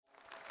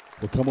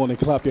Well, come on and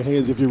clap your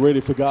hands if you're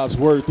ready for God's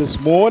word this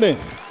morning.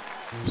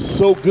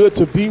 So good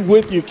to be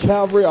with you,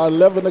 Calvary, our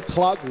 11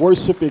 o'clock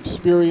worship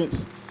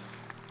experience.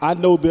 I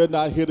know they're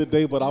not here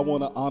today, but I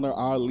want to honor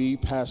our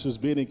lead pastors,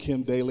 Ben and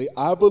Kim Daly.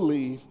 I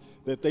believe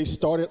that they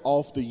started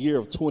off the year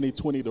of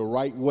 2020 the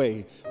right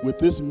way with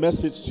this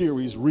message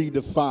series,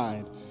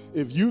 Redefined.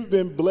 If you've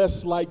been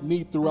blessed like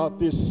me throughout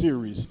this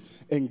series,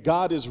 and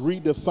God is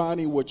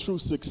redefining what true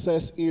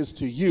success is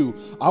to you,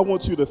 I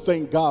want you to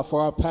thank God for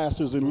our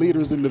pastors and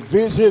leaders and the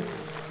vision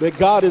that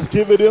God has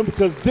given them,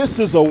 because this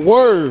is a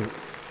word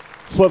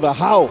for the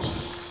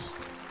house.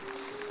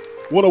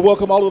 I want to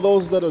welcome all of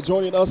those that are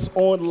joining us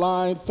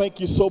online.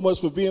 Thank you so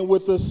much for being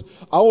with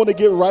us. I want to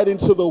get right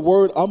into the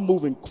word. I'm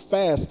moving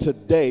fast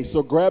today,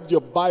 so grab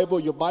your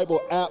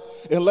Bible app,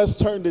 and let's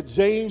turn to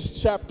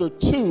James chapter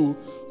 2,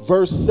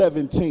 verse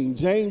 17.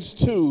 James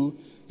 2,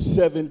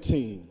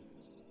 17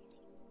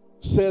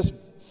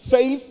 says,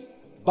 faith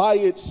by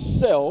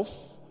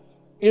itself,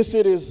 if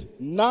it is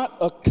not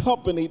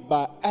accompanied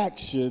by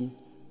action,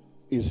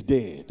 is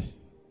dead.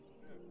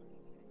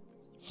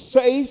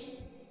 Faith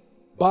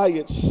by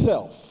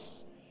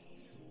itself,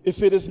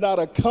 if it is not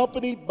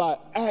accompanied by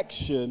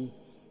action,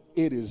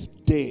 it is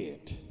dead.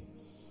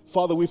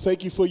 Father, we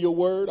thank you for your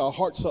word. Our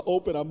hearts are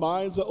open, our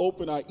minds are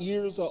open, our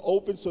ears are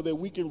open so that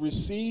we can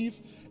receive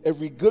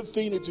every good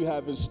thing that you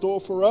have in store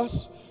for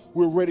us.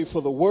 We're ready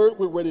for the word,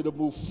 we're ready to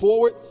move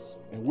forward,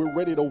 and we're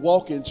ready to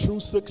walk in true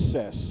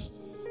success.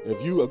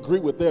 If you agree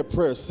with that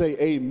prayer, say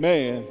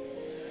amen.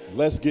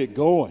 Let's get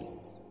going.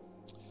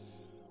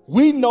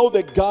 We know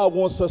that God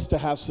wants us to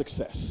have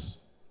success.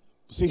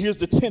 See, here's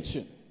the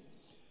tension.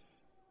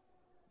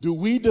 Do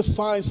we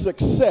define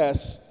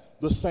success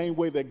the same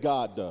way that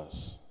God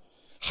does?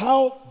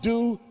 How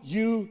do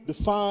you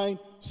define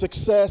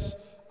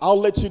success? I'll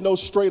let you know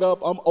straight up,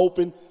 I'm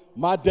open.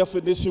 My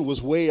definition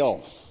was way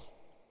off.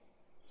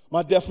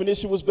 My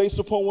definition was based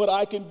upon what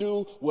I can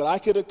do, what I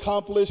could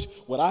accomplish,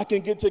 what I can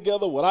get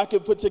together, what I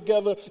can put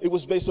together. It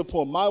was based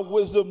upon my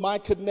wisdom, my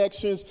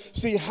connections.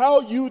 See,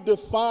 how you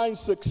define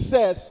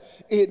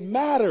success, it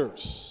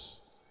matters.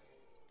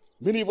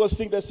 Many of us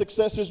think that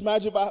success is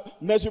measured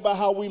by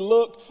how we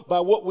look,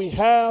 by what we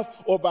have,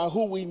 or by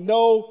who we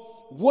know.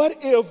 What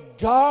if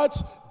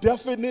God's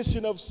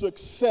definition of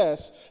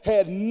success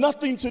had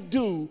nothing to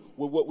do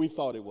with what we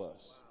thought it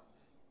was?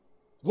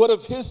 What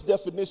if his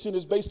definition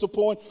is based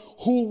upon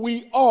who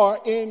we are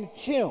in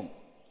him?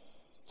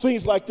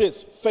 Things like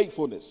this: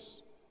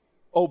 faithfulness,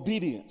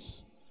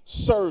 obedience,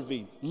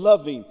 serving,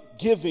 loving,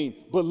 giving,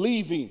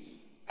 believing,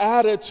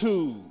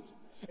 attitude.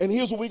 And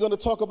here's what we're going to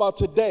talk about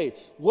today.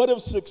 What if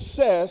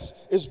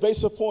success is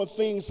based upon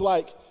things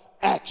like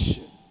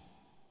action?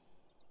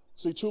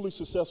 See, truly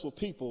successful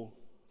people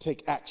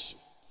take action.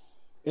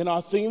 In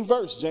our theme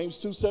verse, James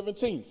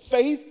 2:17,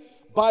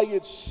 faith by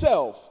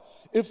itself,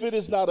 if it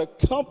is not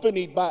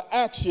accompanied by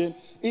action,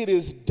 it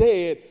is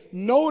dead.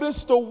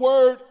 Notice the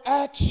word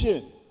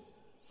action.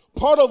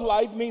 Part of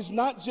life means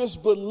not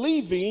just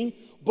believing,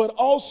 but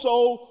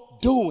also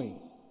doing.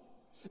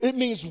 It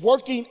means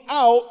working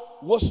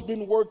out what's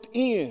been worked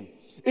in.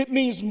 It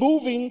means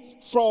moving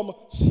from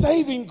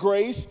saving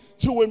grace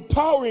to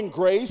empowering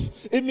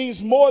grace. It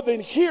means more than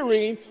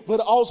hearing, but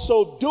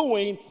also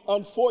doing.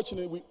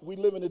 Unfortunately, we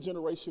live in a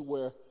generation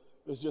where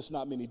there's just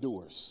not many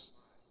doers.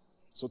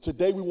 So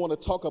today we want to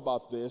talk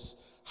about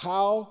this.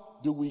 How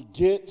do we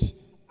get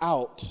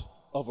out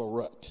of a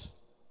rut?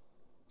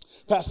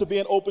 Pastor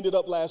Ben opened it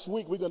up last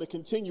week. We're going to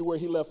continue where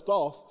he left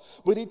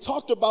off. But he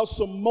talked about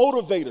some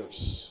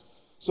motivators,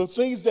 some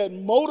things that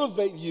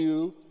motivate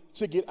you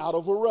to get out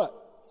of a rut.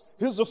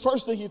 Here's the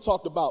first thing he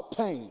talked about: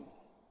 pain.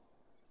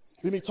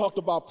 Then he talked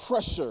about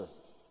pressure,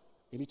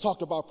 and he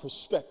talked about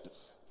perspective.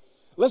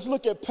 Let's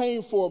look at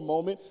pain for a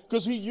moment,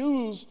 because he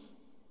used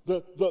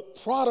the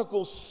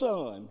prodigal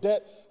son,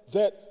 that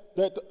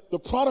the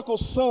prodigal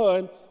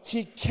son,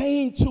 he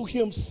came to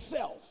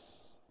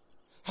himself.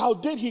 How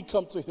did he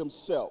come to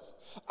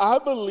himself? I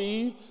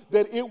believe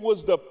that it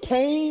was the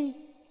pain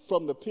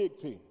from the pig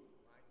pen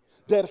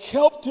that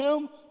helped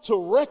him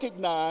to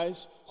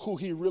recognize who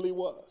he really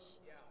was.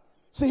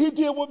 See, he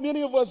did what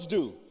many of us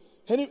do.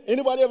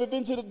 Anybody ever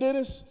been to the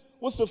dentist?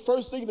 What's the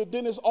first thing the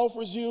dentist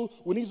offers you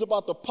when he's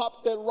about to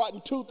pop that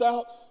rotten tooth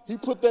out? He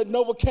put that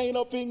Novocaine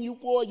up in you,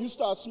 boy. You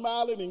start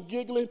smiling and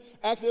giggling,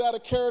 acting out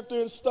of character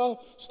and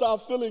stuff,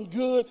 start feeling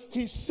good.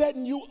 He's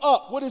setting you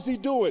up. What is he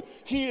doing?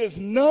 He is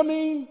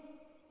numbing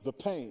the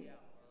pain.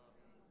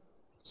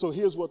 So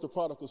here's what the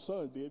prodigal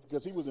son did,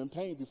 because he was in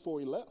pain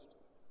before he left.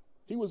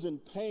 He was in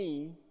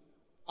pain,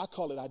 I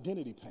call it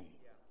identity pain.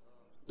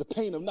 The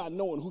pain of not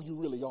knowing who you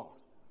really are.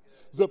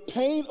 The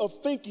pain of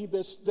thinking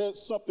there's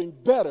something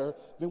better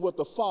than what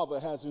the Father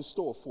has in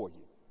store for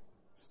you.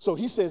 So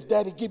he says,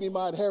 Daddy, give me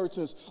my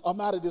inheritance.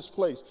 I'm out of this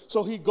place.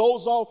 So he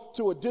goes off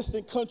to a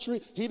distant country.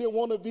 He didn't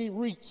want to be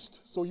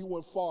reached, so he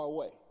went far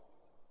away.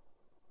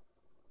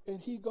 And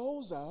he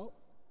goes out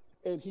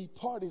and he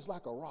parties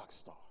like a rock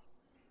star.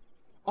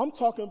 I'm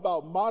talking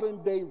about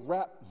modern day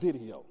rap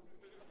video.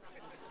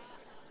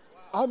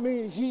 I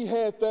mean, he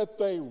had that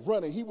thing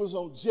running. He was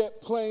on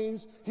jet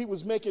planes. He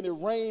was making it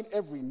rain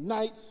every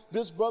night.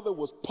 This brother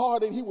was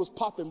partying. He was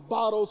popping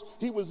bottles.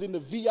 He was in the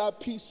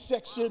VIP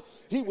section.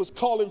 He was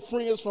calling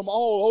friends from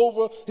all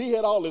over. He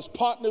had all his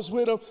partners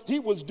with him. He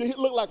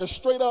looked like a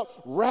straight up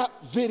rap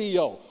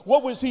video.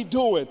 What was he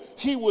doing?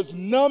 He was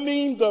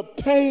numbing the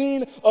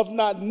pain of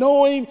not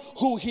knowing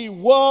who he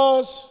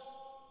was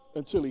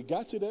until he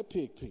got to that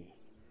pig pen.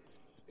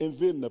 And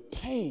then the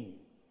pain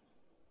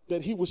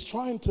that he was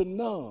trying to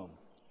numb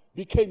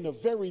became the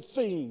very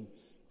thing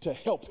to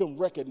help him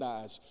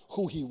recognize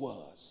who he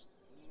was.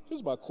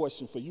 Here's my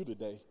question for you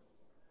today.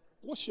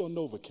 What's your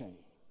Novocaine?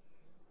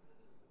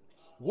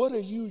 What are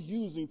you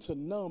using to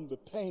numb the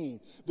pain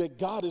that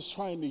God is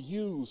trying to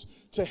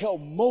use to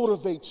help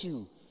motivate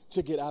you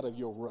to get out of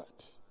your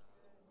rut?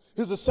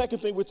 Here's the second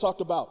thing we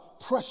talked about,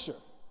 pressure.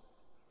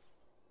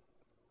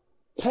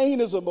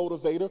 Pain is a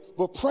motivator,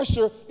 but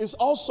pressure is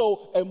also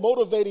a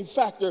motivating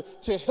factor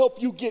to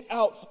help you get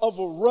out of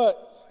a rut.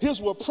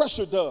 Here's what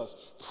pressure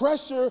does.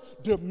 Pressure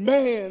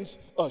demands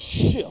a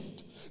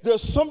shift.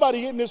 There's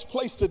somebody in this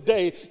place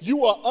today,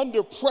 you are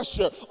under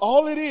pressure.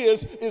 All it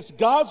is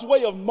God's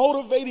way of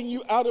motivating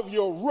you out of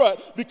your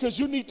rut because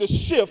you need to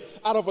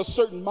shift out of a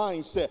certain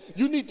mindset.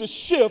 You need to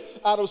shift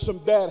out of some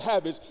bad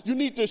habits. You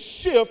need to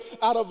shift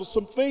out of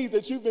some things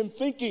that you've been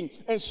thinking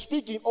and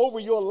speaking over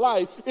your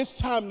life. It's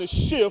time to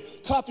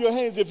shift. Clap your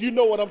hands if you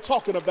know what I'm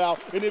talking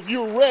about and if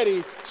you're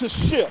ready to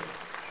shift.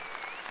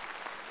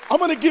 I'm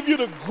going to give you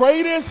the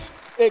greatest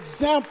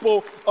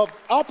example of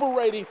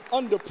operating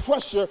under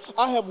pressure.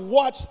 I have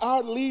watched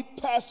our lead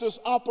pastors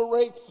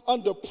operate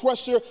under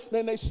pressure,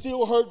 and they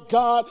still heard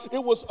God.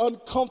 It was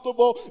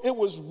uncomfortable. It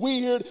was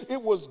weird.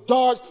 It was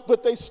dark,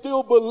 but they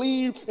still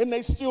believed and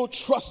they still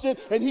trusted.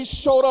 And he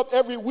showed up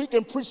every week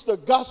and preached the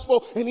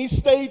gospel, and he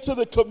stayed to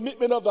the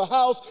commitment of the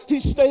house. He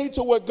stayed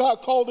to what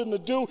God called him to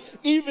do.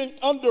 Even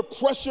under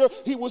pressure,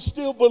 he was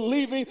still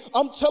believing.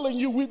 I'm telling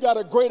you, we've got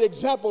a great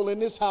example in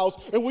this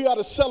house, and we ought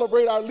to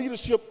celebrate our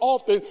leadership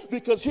often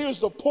because here's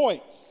the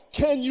point.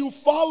 Can you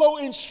follow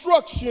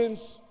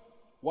instructions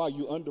while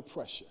you're under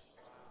pressure?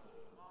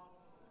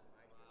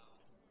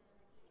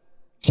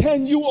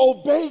 Can you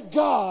obey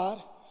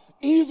God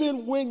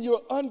even when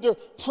you're under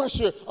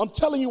pressure? I'm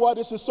telling you why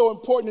this is so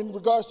important in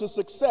regards to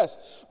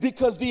success.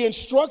 Because the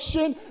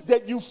instruction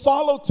that you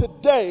follow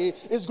today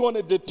is going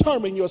to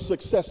determine your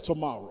success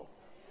tomorrow.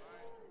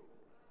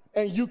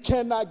 And you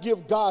cannot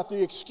give God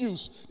the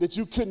excuse that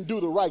you couldn't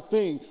do the right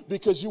thing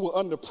because you were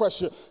under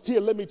pressure. Here,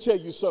 let me tell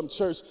you something,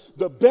 church.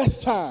 The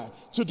best time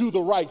to do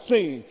the right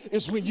thing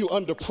is when you're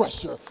under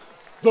pressure.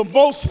 The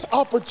most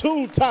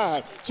opportune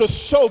time to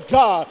show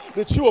God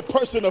that you're a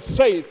person of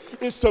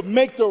faith is to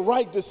make the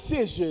right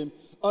decision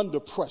under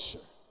pressure.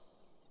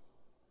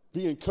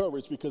 Be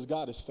encouraged because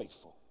God is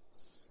faithful.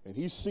 And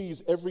he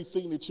sees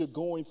everything that you're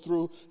going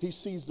through. He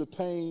sees the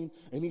pain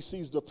and he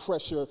sees the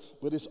pressure,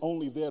 but it's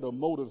only there to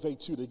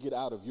motivate you to get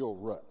out of your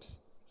rut.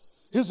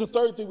 Here's the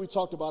third thing we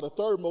talked about. A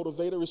third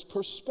motivator is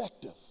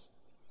perspective.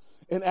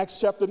 In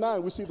Acts chapter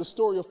 9, we see the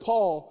story of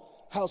Paul,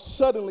 how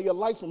suddenly a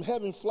light from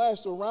heaven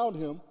flashed around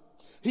him.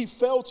 He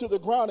fell to the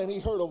ground and he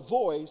heard a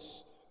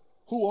voice.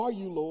 Who are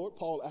you, Lord?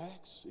 Paul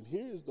asks. And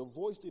here is the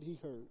voice that he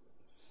heard.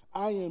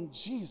 I am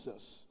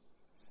Jesus.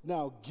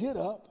 Now get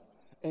up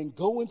and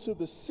go into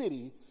the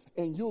city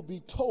and you'll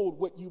be told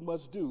what you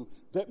must do.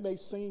 That may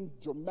seem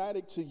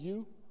dramatic to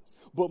you,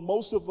 but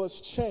most of us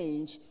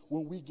change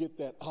when we get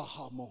that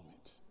aha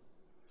moment.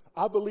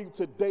 I believe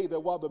today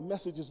that while the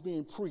message is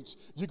being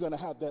preached, you're going to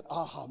have that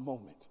aha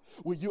moment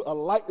where a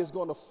light is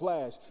going to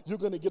flash. You're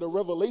going to get a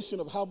revelation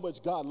of how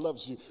much God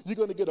loves you. You're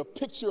going to get a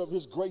picture of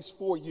his grace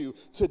for you.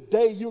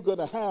 Today, you're going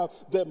to have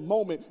that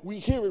moment. We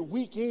hear it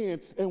week in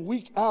and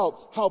week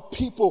out, how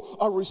people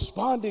are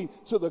responding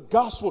to the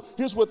gospel.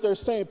 Here's what they're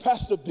saying.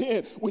 Pastor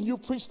Ben, when you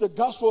preached the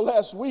gospel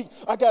last week,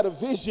 I got a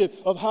vision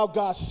of how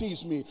God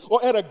sees me.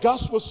 Or at a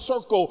gospel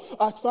circle,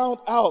 I found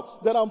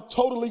out that I'm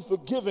totally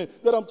forgiven,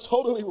 that I'm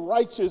totally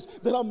righteous,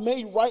 that I'm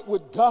made right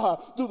with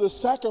God through the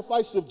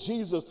sacrifice of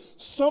Jesus.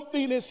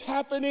 Something is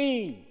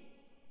happening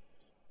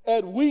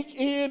at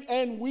weekend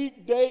and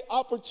weekday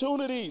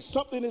opportunities.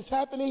 Something is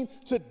happening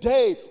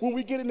today when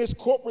we get in this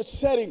corporate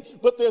setting,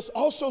 but there's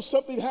also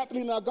something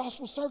happening in our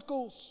gospel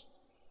circles.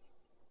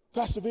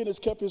 Pastor Ben has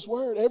kept his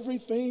word.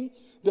 Everything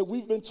that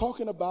we've been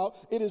talking about,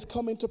 it is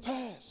coming to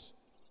pass.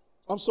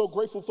 I'm so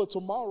grateful for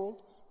tomorrow.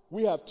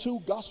 We have 2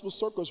 gospel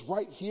circles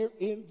right here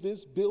in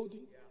this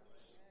building.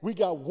 We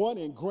got one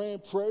in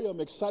Grand Prairie. I'm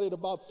excited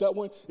about that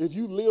one. If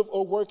you live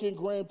or work in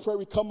Grand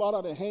Prairie, come on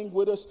out and hang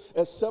with us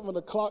at 7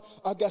 o'clock.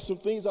 I got some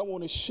things I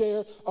want to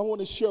share. I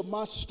want to share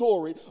my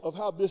story of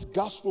how this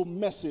gospel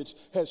message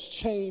has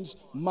changed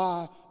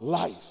my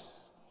life.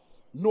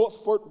 North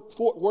Fort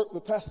Worth,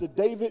 the Pastor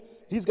David,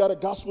 he's got a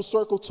gospel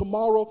circle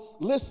tomorrow.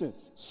 Listen,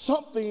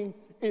 something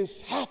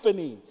is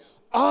happening.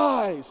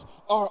 Eyes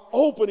are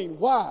opening.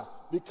 Why?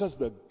 Because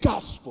the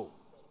gospel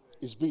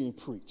is being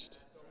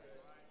preached.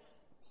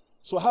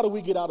 So how do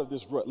we get out of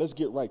this rut? Let's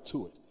get right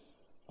to it.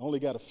 I only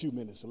got a few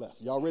minutes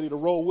left. Y'all ready to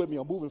roll with me?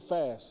 I'm moving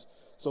fast.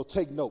 So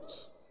take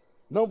notes.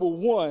 Number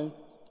one,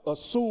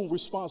 assume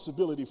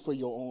responsibility for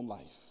your own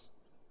life.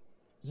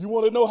 You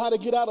want to know how to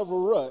get out of a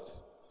rut?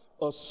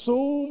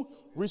 Assume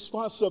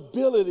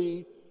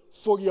responsibility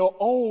for your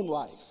own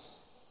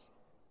life.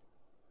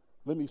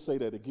 Let me say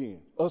that again.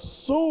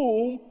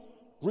 Assume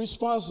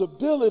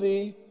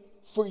responsibility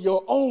for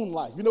your own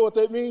life. You know what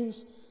that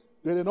means?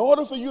 That in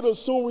order for you to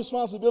assume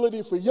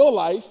responsibility for your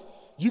life,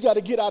 you got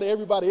to get out of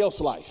everybody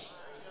else's life.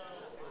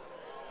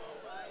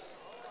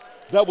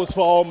 That was for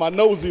all my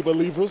nosy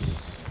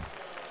believers.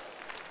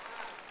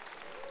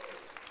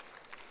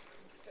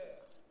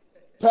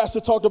 Pastor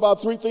talked about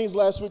three things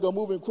last week. I'm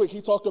moving quick.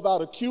 He talked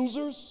about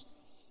accusers,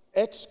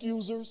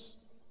 excusers,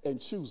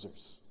 and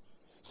choosers.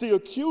 See,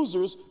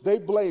 accusers, they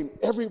blame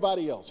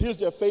everybody else. Here's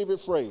their favorite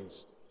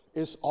phrase.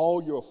 It's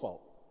all your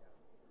fault.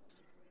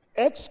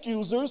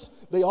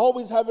 Excusers, they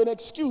always have an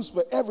excuse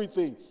for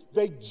everything.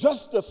 They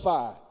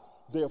justify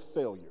their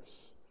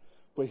failures.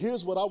 But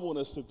here's what I want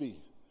us to be.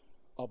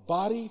 A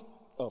body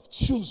of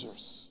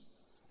choosers.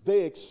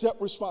 They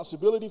accept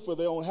responsibility for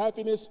their own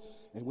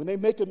happiness, and when they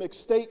make a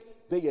mistake,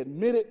 they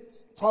admit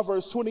it.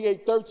 Proverbs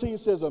 28:13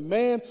 says, a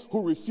man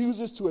who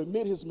refuses to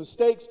admit his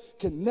mistakes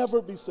can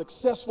never be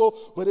successful,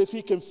 but if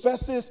he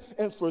confesses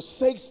and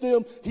forsakes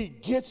them, he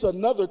gets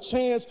another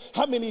chance.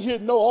 How many here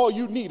know all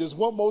you need is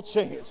one more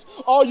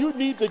chance? All you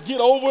need to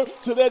get over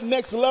to that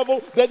next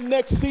level, that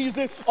next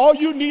season, all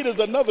you need is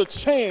another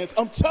chance.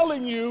 I'm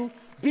telling you,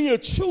 be a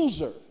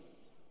chooser.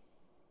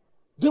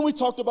 Then we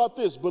talked about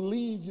this,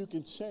 believe you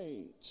can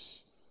change.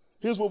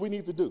 Here's what we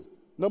need to do.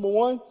 Number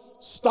one,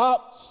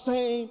 stop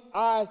saying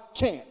I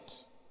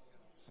can't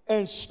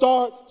and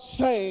start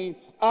saying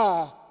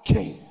I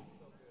can.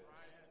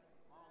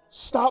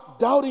 Stop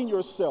doubting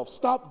yourself.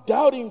 Stop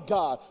doubting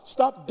God.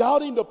 Stop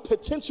doubting the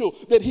potential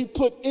that he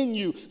put in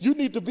you. You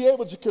need to be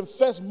able to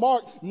confess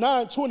Mark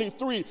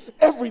 9:23.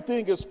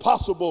 Everything is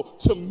possible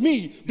to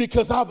me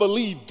because I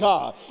believe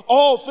God.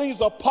 All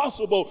things are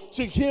possible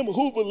to him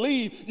who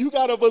believes. You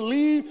got to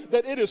believe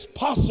that it is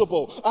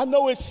possible. I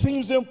know it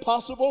seems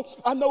impossible.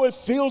 I know it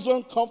feels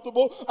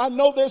uncomfortable. I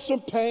know there's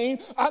some pain.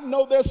 I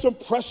know there's some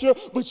pressure,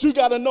 but you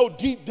got to know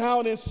deep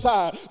down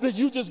inside that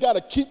you just got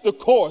to keep the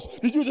course.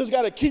 That you just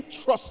got to keep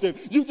trusting.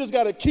 You just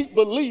got to keep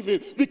believing,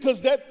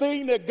 because that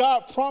thing that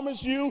God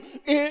promised you,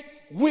 it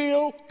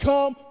will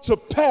come to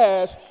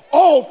pass.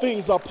 All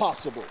things are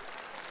possible.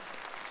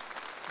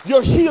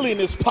 Your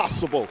healing is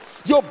possible.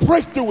 Your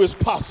breakthrough is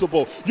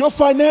possible. Your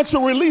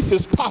financial release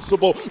is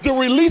possible. The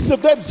release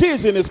of that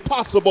vision is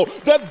possible.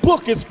 That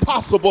book is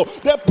possible.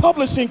 That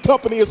publishing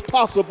company is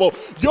possible.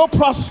 Your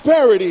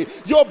prosperity,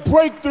 your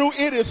breakthrough,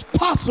 it is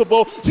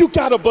possible. You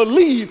got to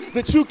believe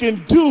that you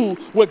can do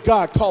what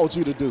God called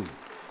you to do.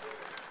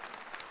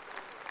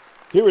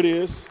 Here it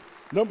is.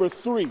 Number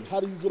 3,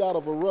 how do you get out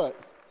of a rut?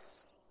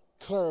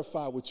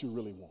 Clarify what you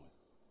really want.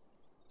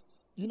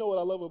 You know what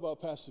I love about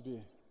Pastor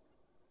Ben?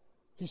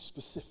 He's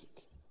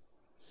specific.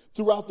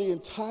 Throughout the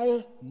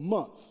entire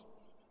month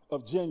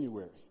of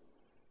January,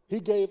 he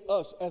gave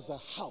us as a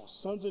house,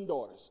 sons and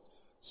daughters,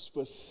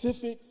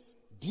 specific,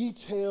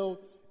 detailed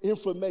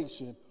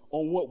information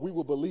on what we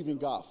were believing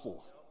God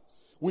for.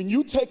 When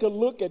you take a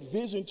look at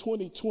Vision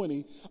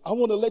 2020, I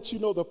want to let you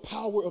know the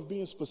power of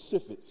being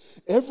specific.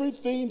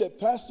 Everything that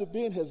Pastor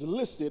Ben has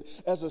listed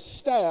as a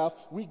staff,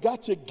 we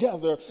got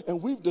together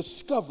and we've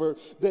discovered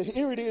that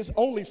here it is,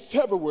 only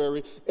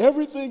February.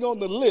 Everything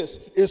on the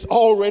list is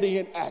already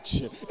in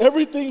action.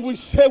 Everything we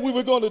said we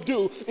were going to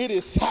do, it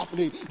is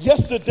happening.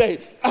 Yesterday,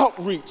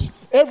 outreach.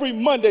 Every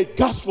Monday,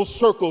 gospel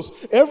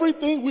circles.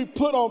 Everything we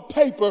put on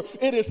paper,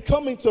 it is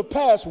coming to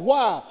pass.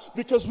 Why?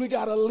 Because we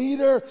got a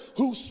leader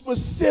who's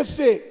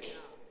specific.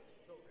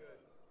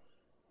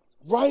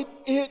 Write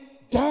it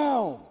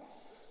down.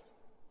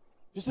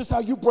 This is how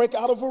you break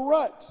out of a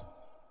rut.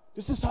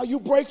 This is how you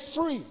break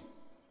free.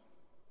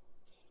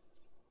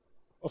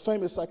 A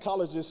famous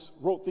psychologist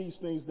wrote these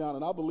things down,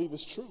 and I believe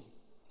it's true.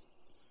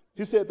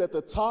 He said that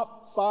the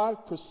top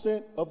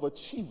 5% of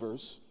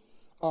achievers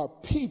are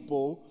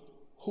people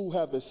who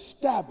have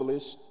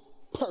established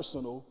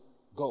personal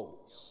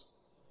goals.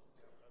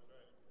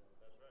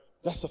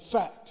 That's a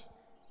fact.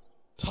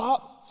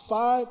 Top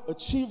 5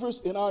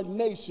 achievers in our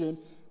nation,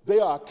 they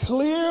are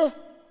clear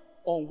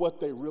on what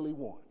they really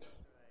want.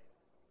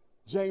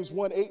 James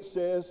 1:8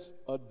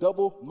 says, a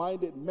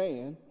double-minded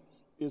man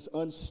is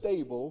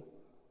unstable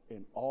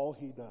in all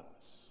he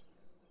does.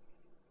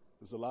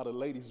 There's a lot of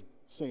ladies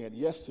saying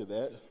yes to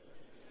that.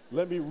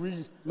 Let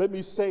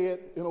me say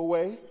it in a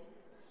way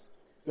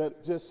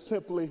that just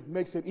simply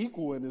makes it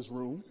equal in this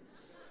room.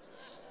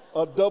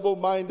 A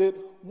double-minded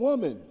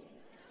woman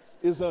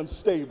is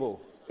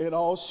unstable in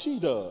all she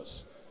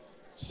does.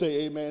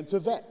 Say amen to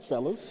that,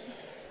 fellas.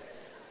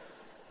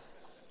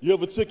 You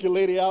ever took your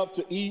lady out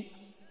to eat?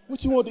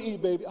 What you want to eat,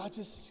 baby?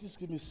 Just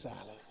give me salad.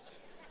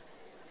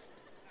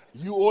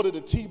 You ordered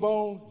a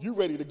T-bone, you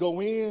ready to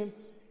go in,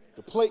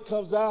 the plate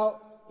comes out,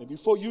 and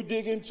before you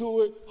dig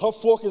into it, her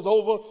fork is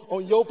over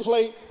on your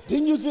plate.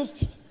 Then you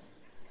just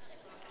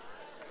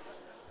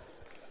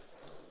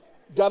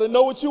got to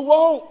know what you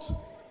want.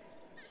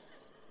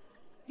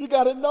 You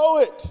got to know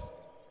it.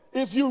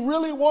 If you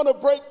really want to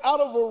break out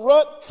of a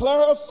rut,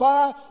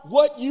 clarify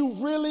what you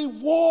really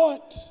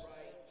want.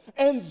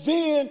 And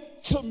then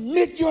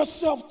commit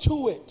yourself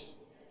to it.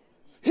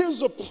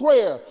 Here's a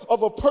prayer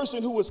of a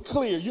person who is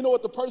clear. You know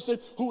what the person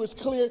who is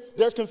clear,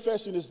 their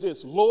confession is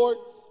this: Lord,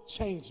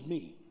 change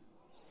me.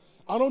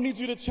 I don't need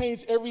you to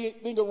change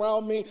everything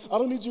around me. I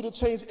don't need you to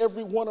change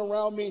everyone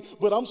around me,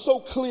 but I'm so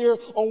clear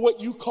on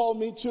what you call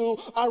me to.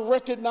 I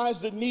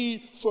recognize the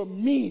need for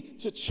me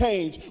to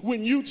change.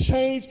 When you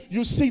change,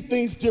 you see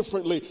things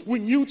differently.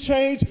 When you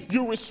change,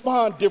 you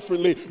respond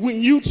differently. When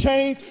you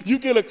change, you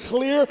get a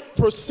clear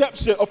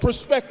perception, a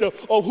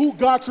perspective of who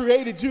God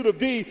created you to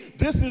be.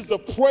 This is the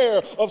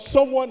prayer of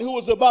someone who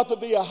is about to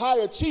be a high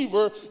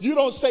achiever. You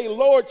don't say,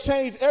 Lord,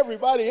 change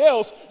everybody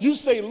else. You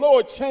say,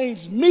 Lord,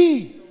 change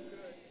me.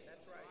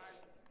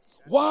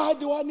 Why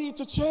do I need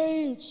to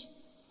change?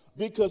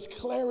 Because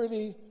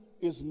clarity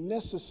is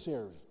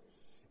necessary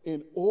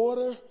in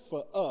order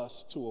for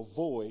us to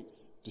avoid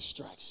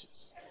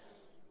distractions.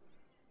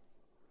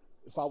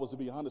 If I was to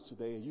be honest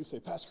today and you say,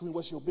 Pastor Kareem,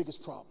 what's your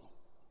biggest problem?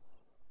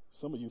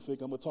 Some of you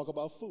think I'm going to talk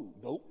about food.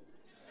 Nope.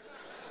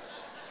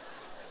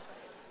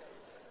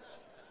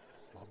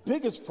 My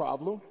biggest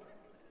problem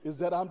is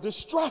that I'm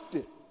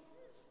distracted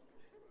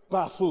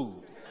by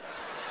food.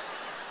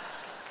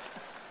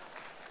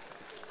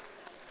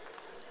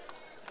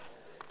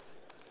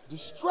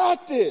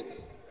 Distracted.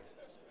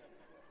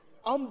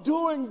 I'm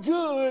doing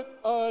good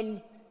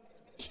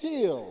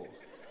until.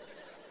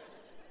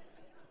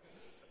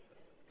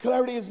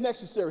 Clarity is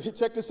necessary.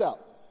 Check this out.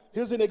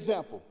 Here's an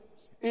example.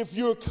 If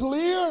you're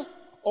clear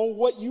on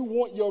what you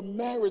want your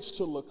marriage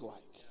to look like,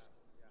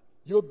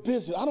 your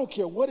business, I don't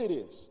care what it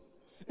is.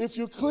 If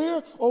you're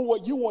clear on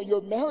what you want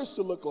your marriage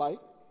to look like,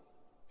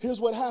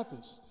 here's what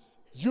happens.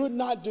 You're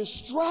not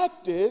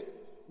distracted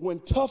when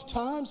tough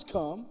times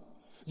come.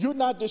 You're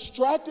not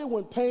distracted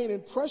when pain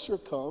and pressure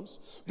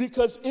comes,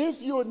 because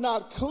if you're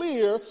not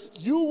clear,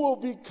 you will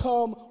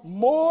become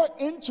more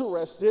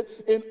interested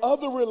in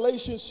other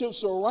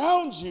relationships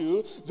around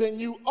you than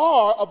you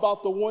are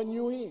about the one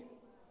you're in.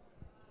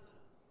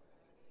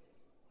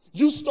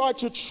 You start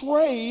to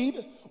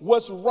trade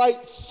what's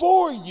right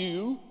for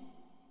you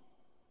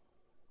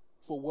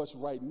for what's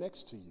right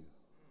next to you.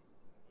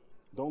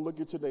 Don't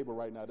look at your neighbor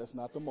right now. That's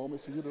not the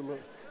moment for you to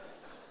look.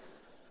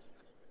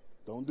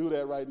 Don't do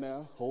that right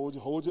now. Hold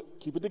your,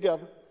 keep it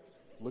together.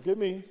 Look at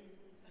me.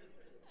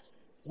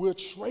 We're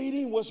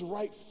trading what's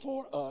right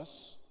for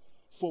us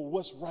for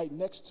what's right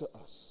next to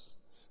us.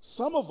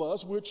 Some of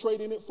us, we're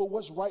trading it for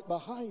what's right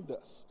behind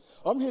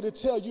us. I'm here to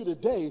tell you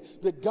today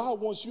that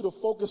God wants you to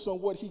focus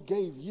on what he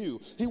gave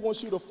you. He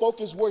wants you to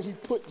focus where he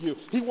put you.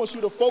 He wants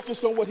you to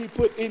focus on what he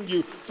put in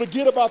you.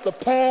 Forget about the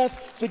past.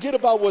 Forget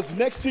about what's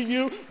next to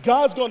you.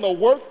 God's going to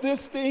work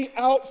this thing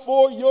out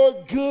for your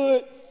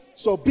good.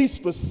 So be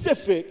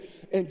specific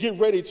and get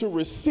ready to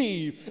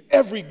receive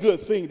every good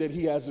thing that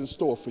he has in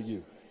store for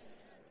you.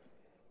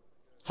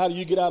 How do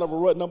you get out of a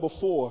rut? Number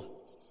 4,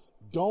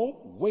 don't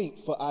wait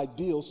for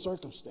ideal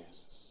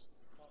circumstances.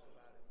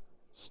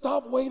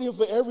 Stop waiting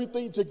for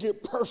everything to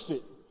get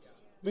perfect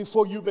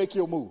before you make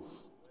your move.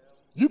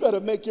 You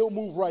better make your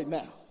move right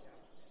now.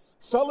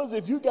 Fellas,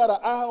 if you got an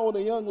eye on a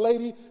young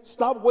lady,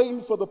 stop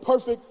waiting for the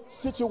perfect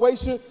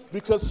situation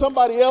because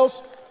somebody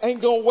else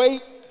ain't gonna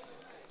wait.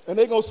 And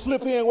they're going to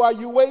slip in while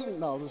you waiting?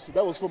 No,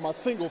 that was for my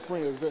single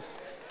friends.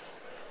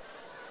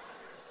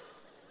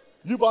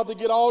 You about to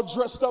get all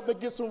dressed up and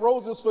get some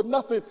roses for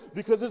nothing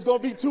because it's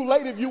going to be too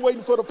late if you're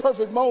waiting for the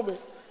perfect moment.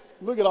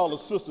 Look at all the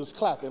sisters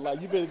clapping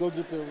like you better go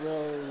get the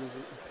roses.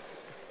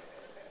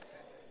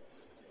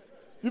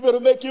 You better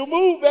make your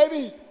move,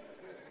 baby.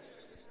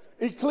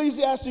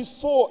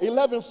 Ecclesiastes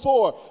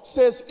 11:4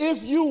 says,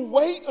 if you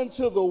wait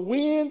until the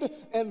wind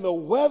and the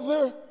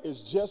weather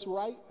is just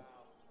right,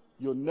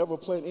 you'll never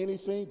plant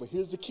anything, but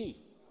here's the key.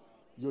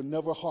 You'll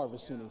never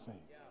harvest anything.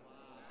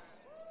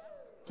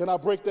 Can I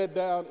break that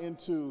down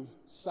into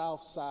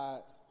South Side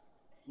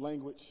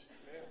language?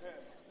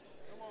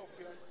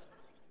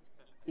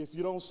 If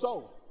you don't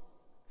sow,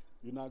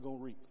 you're not going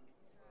to reap.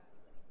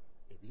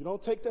 If you don't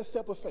take that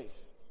step of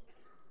faith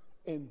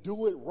and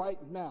do it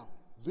right now,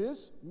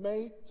 this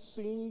may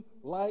seem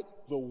like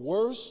the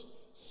worst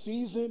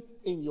season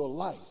in your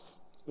life.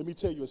 Let me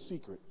tell you a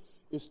secret.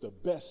 It's the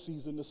best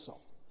season to sow.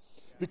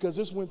 Because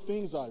it's when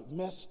things are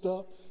messed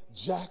up,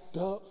 jacked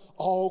up,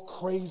 all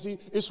crazy.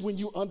 It's when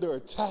you're under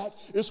attack.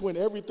 It's when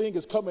everything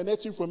is coming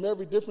at you from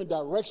every different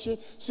direction.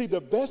 See, the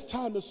best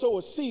time to sow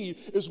a seed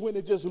is when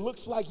it just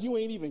looks like you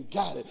ain't even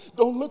got it.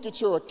 Don't look at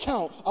your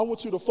account. I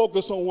want you to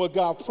focus on what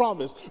God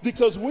promised.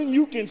 Because when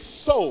you can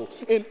sow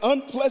in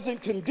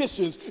unpleasant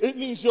conditions, it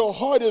means your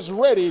heart is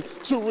ready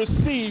to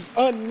receive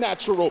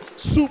unnatural,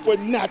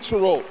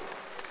 supernatural.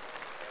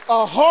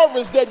 A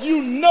harvest that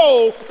you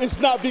know it's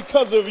not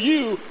because of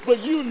you,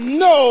 but you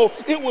know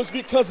it was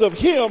because of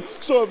him.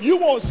 So if you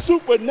want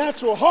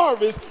supernatural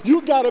harvest,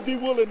 you got to be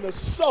willing to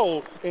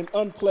sow in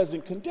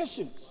unpleasant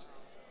conditions.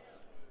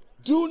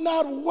 Do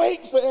not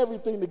wait for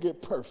everything to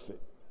get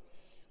perfect.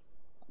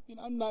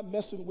 I'm not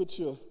messing with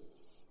your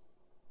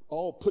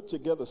all put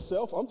together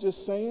self. I'm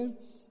just saying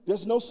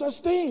there's no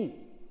such thing.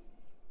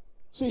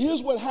 See,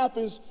 here's what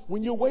happens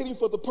when you're waiting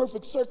for the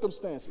perfect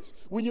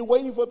circumstances, when you're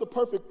waiting for the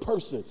perfect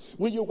person,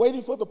 when you're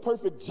waiting for the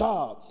perfect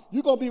job.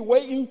 You're going to be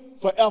waiting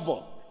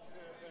forever.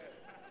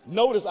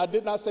 Notice I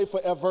did not say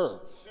forever.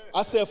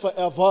 I said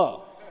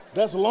forever.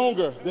 That's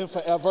longer than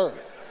forever.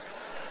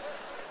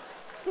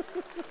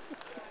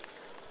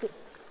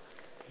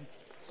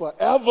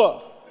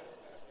 Forever.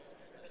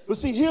 But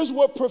see, here's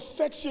what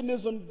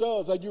perfectionism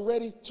does. Are you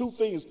ready? Two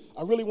things.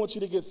 I really want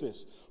you to get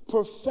this.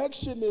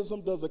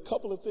 Perfectionism does a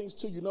couple of things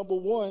to you. Number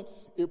one,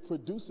 it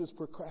produces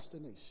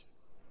procrastination.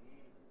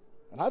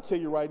 And I tell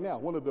you right now,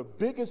 one of the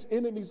biggest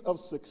enemies of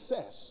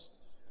success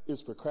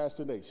is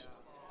procrastination.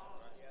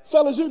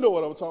 Fellas, you know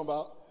what I'm talking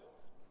about.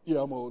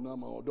 Yeah, I'm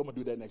gonna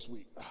do that next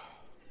week.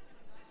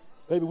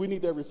 Baby, we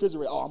need that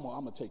refrigerator. Oh, I'm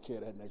gonna take care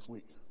of that next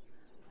week.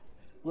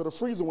 Well, the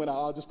freezer went out.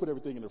 I'll just put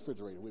everything in the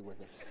refrigerator.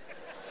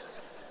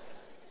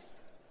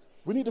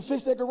 We need to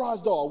fix that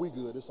garage door. We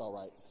good. It's all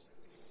right.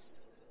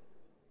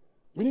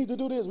 We need to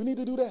do this. We need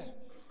to do that.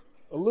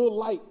 A little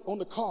light on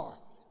the car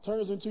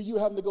turns into you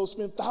having to go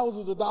spend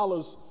thousands of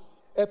dollars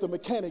at the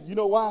mechanic. You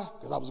know why?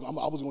 Because I was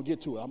going to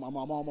get to it. I'm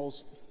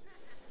almost.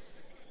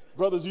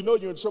 Brothers, you know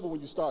you're in trouble when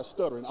you start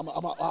stuttering.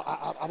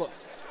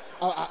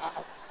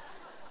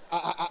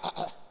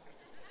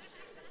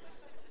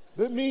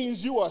 That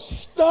means you are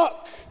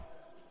stuck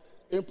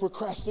in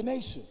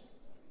procrastination.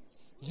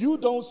 You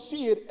don't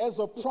see it as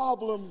a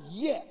problem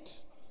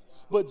yet.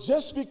 But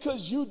just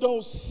because you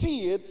don't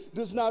see it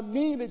does not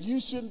mean that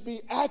you shouldn't be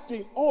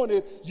acting on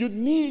it. You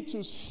need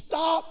to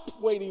stop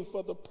waiting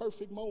for the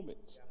perfect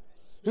moment.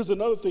 Here's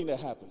another thing that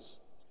happens.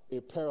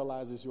 It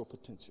paralyzes your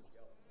potential.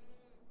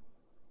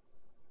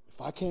 If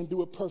I can't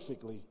do it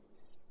perfectly,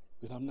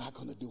 then I'm not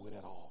going to do it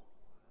at all.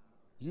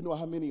 You know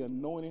how many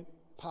anointed,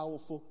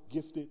 powerful,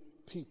 gifted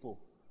people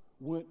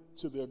went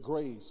to their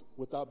graves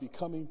without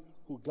becoming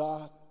who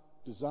God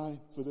designed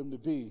for them to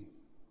be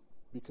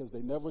because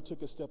they never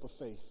took a step of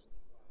faith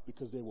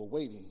because they were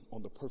waiting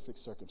on the perfect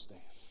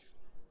circumstance.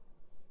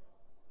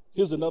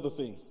 Here's another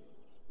thing.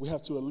 We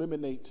have to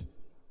eliminate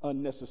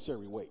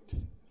unnecessary weight.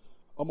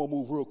 I'm going to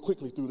move real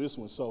quickly through this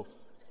one. So,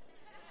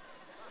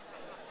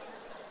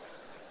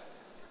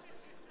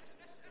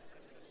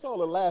 what's all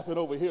the laughing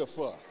over here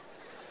for?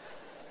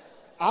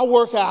 I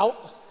work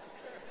out.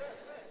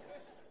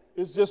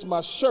 It's just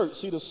my shirt.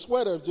 See, the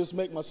sweater just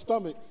make my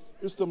stomach.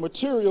 It's the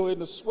material in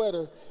the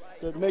sweater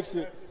that makes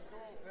it.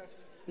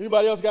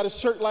 Anybody else got a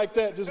shirt like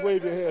that? Just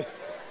wave your hand.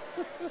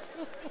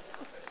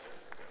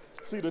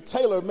 See, the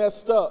tailor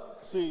messed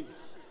up. See,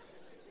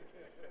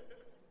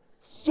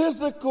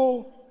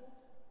 physical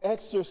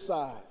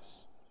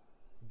exercise,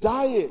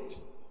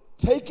 diet,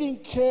 taking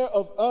care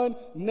of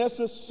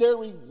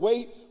unnecessary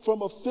weight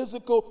from a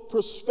physical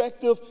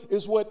perspective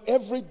is what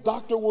every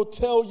doctor will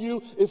tell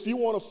you if you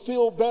want to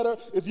feel better,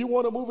 if you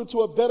want to move into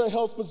a better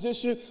health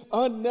position.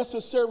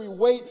 Unnecessary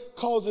weight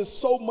causes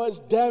so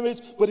much damage,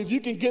 but if you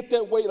can get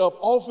that weight up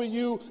off of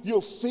you, you'll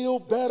feel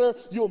better,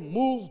 you'll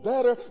move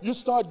better, you'll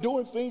start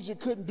doing things you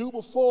couldn't do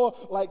before,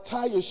 like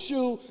tie your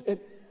shoe. And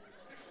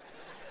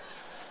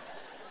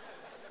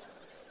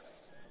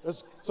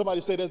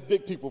somebody say that's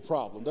big people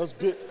problem. That's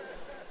big.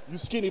 You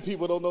skinny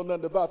people don't know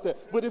nothing about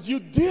that. But if you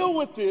deal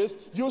with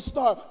this, you'll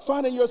start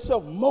finding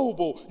yourself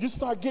mobile. You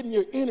start getting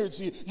your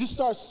energy. You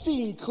start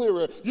seeing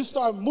clearer. You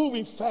start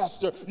moving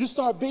faster. You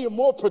start being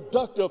more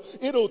productive.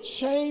 It'll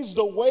change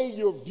the way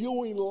you're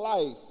viewing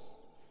life.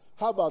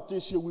 How about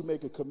this year we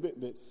make a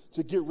commitment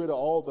to get rid of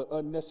all the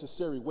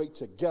unnecessary weight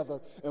together,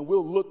 and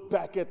we'll look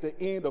back at the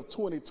end of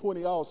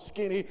 2020 all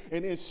skinny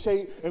and in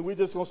shape, and we're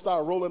just going to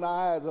start rolling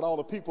our eyes at all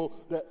the people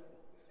that...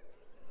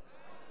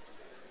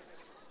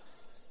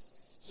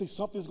 See,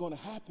 something's going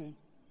to happen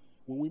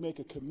when we make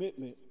a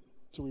commitment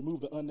to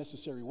remove the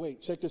unnecessary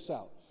weight. Check this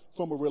out.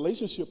 From a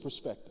relationship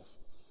perspective,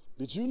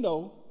 did you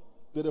know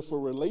that if a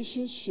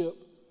relationship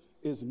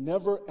is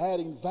never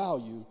adding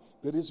value,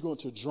 that it's going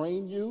to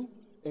drain you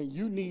and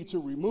you need to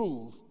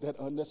remove that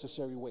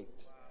unnecessary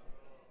weight?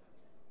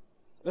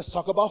 Let's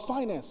talk about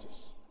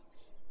finances.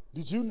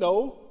 Did you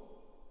know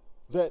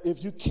that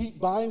if you keep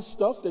buying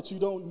stuff that you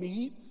don't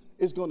need,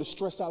 it's going to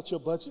stress out your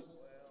budget?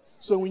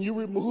 So when you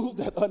remove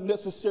that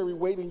unnecessary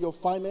weight in your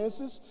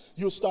finances,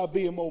 you'll start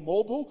being more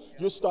mobile.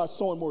 You'll start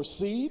sowing more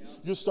seed.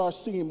 You'll start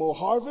seeing more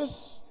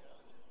harvest.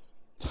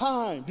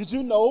 Time. Did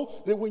you know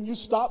that when you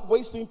stop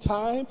wasting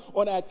time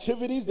on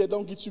activities that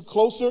don't get you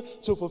closer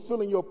to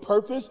fulfilling your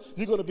purpose,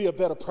 you're going to be a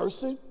better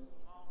person?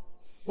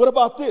 What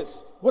about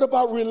this? What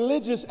about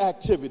religious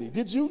activity?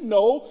 Did you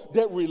know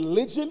that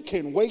religion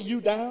can weigh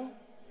you down?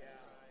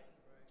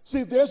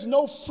 See, there's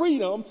no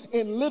freedom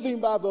in living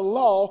by the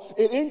law.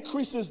 It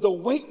increases the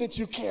weight that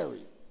you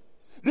carry.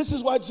 This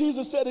is why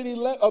Jesus said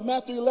in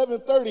Matthew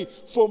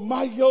 11:30, for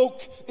my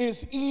yoke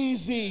is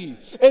easy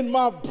and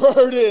my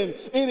burden,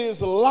 it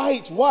is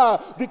light. Why?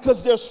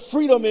 Because there's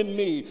freedom in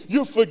me.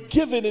 You're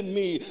forgiven in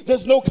me.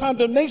 There's no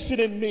condemnation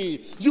in me.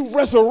 You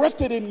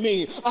resurrected in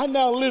me. I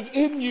now live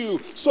in you.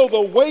 So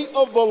the weight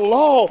of the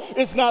law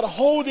is not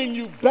holding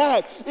you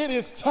back. It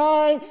is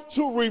time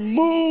to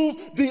remove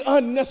the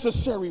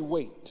unnecessary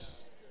weight.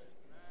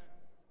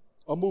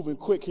 I'm moving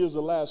quick. Here's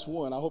the last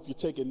one. I hope you're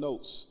taking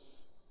notes.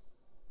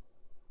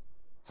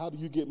 How do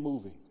you get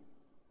moving?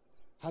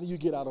 How do you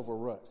get out of a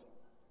rut?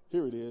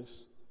 Here it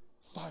is.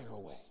 Fire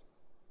away.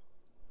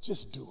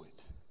 Just do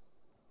it.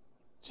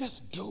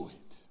 Just do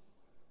it.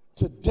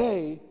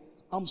 Today,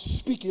 I'm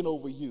speaking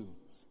over you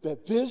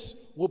that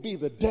this will be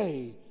the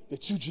day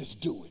that you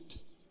just do it.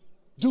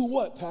 Do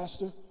what,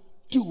 Pastor?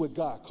 Do what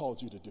God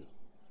called you to do.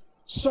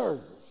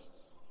 Serve,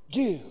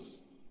 give,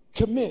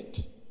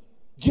 commit,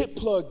 get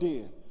plugged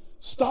in.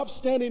 Stop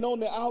standing on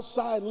the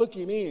outside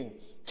looking in.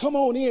 Come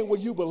on in where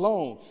you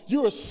belong.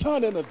 You're a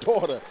son and a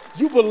daughter.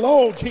 You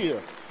belong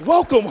here.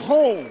 Welcome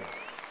home.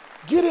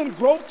 Get in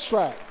growth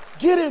track.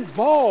 Get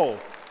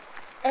involved.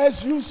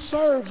 As you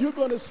serve, you're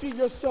going to see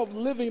yourself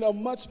living a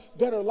much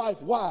better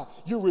life. Why?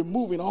 You're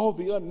removing all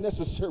the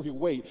unnecessary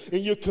weight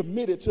and you're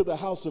committed to the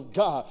house of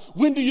God.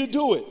 When do you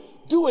do it?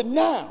 Do it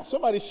now.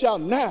 Somebody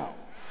shout now.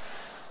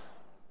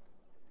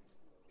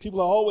 People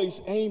are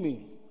always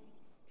aiming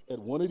at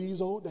one of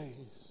these old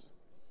days.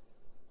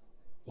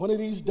 One of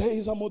these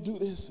days, I'm going to do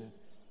this. And,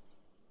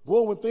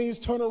 boy, when things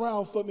turn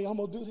around for me, I'm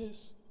going to do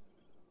this.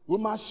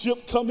 When my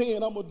ship come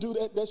in, I'm going to do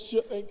that. That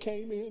ship ain't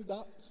came in,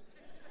 Doc.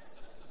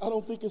 I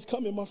don't think it's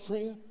coming, my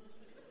friend.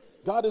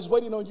 God is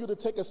waiting on you to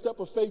take a step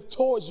of faith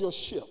towards your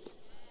ship.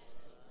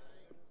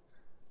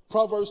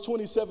 Proverbs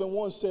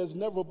 27:1 says,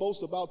 never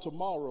boast about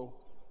tomorrow.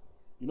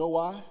 You know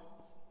why?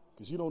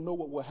 Because you don't know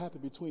what will happen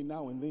between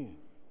now and then.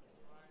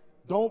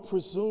 Don't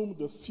presume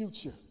the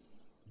future.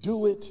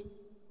 Do it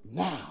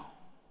now.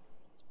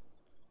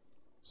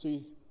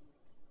 See,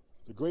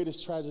 the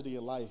greatest tragedy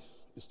in life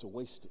is to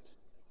waste it.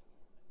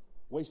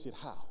 Waste it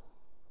how?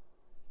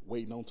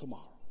 Waiting on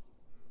tomorrow.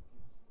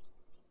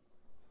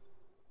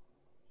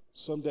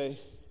 Someday,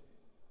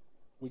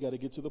 we got to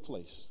get to the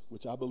place,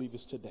 which I believe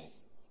is today,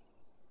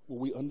 where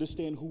we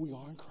understand who we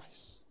are in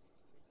Christ.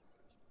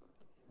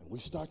 And we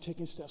start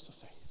taking steps of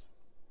faith.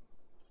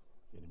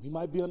 And we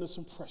might be under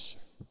some pressure.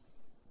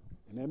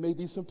 And there may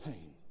be some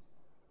pain.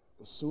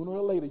 But sooner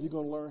or later, you're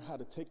going to learn how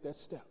to take that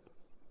step.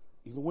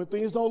 Even when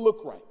things don't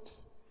look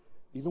right,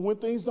 even when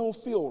things don't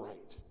feel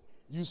right,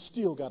 you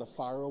still got to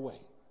fire away.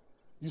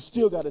 You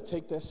still got to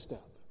take that step.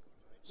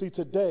 See,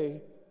 today,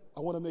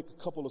 I want to make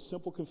a couple of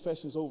simple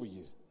confessions over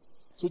you.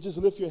 So just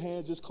lift your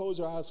hands, just close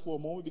your eyes for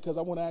a moment because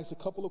I want to ask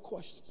a couple of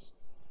questions.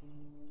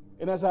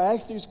 And as I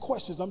ask these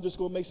questions, I'm just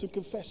going to make some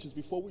confessions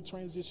before we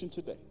transition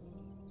today.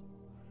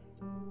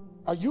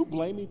 Are you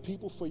blaming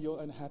people for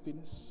your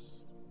unhappiness?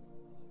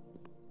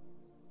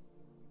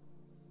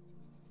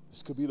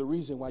 This could be the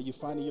reason why you're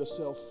finding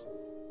yourself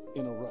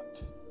in a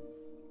rut.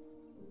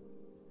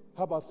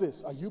 How about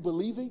this? Are you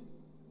believing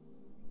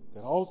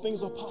that all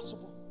things are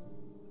possible?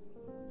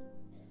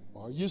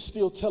 Or are you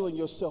still telling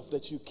yourself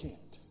that you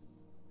can't?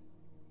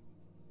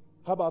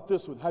 How about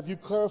this one? Have you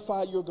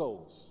clarified your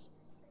goals?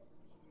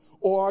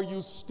 Or are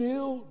you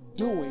still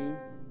doing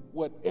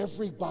what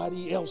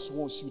everybody else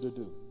wants you to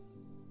do?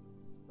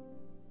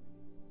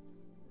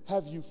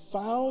 Have you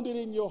found it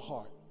in your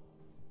heart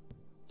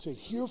to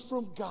hear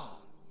from God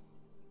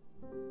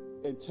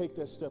and take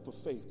that step of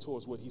faith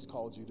towards what he's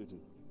called you to do?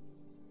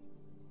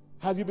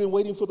 Have you been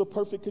waiting for the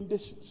perfect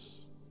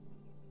conditions?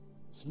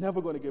 It's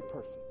never going to get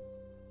perfect.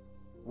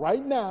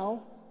 Right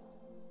now,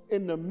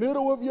 in the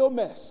middle of your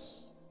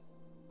mess,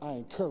 I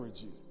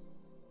encourage you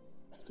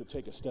to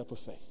take a step of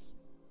faith.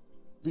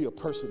 Be a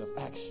person of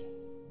action.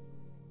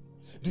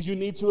 Do you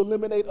need to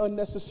eliminate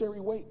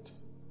unnecessary weight?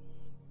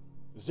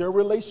 Is there a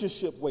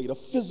relationship weight, a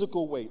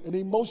physical weight, an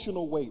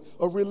emotional weight,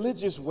 a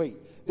religious weight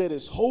that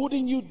is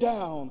holding you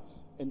down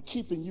and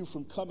keeping you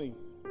from coming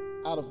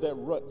out of that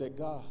rut that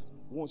God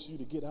wants you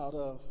to get out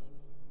of?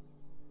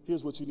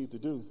 Here's what you need to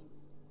do.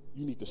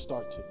 You need to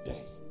start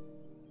today.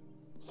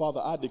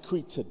 Father, I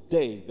decree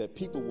today that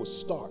people will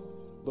start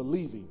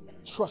believing,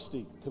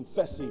 trusting,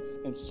 confessing,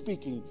 and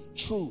speaking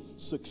true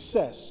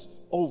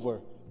success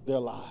over their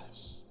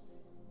lives.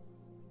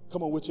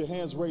 Come on, with your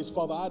hands raised,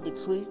 Father, I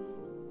decree,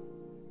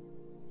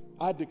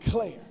 I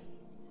declare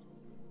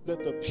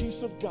that the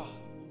peace of God,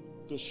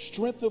 the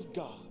strength of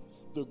God,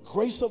 the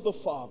grace of the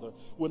Father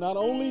will not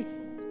only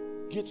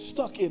get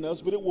stuck in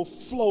us, but it will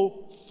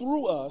flow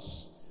through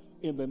us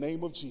in the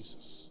name of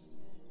Jesus.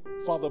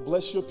 Father,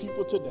 bless your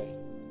people today.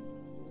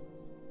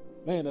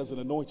 Man, there's an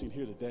anointing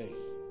here today.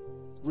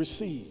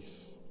 Receive.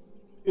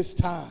 It's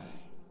time.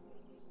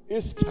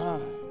 It's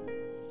time.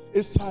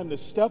 It's time to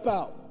step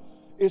out.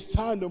 It's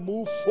time to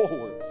move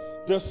forward.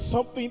 There's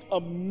something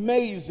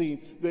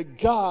amazing that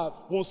God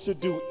wants to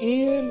do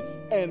in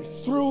and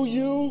through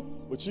you,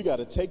 but you got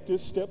to take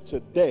this step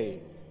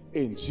today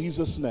in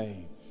Jesus'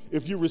 name.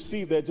 If you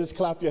receive that, just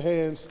clap your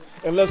hands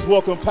and let's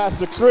welcome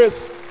Pastor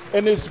Chris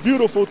and this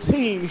beautiful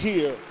team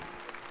here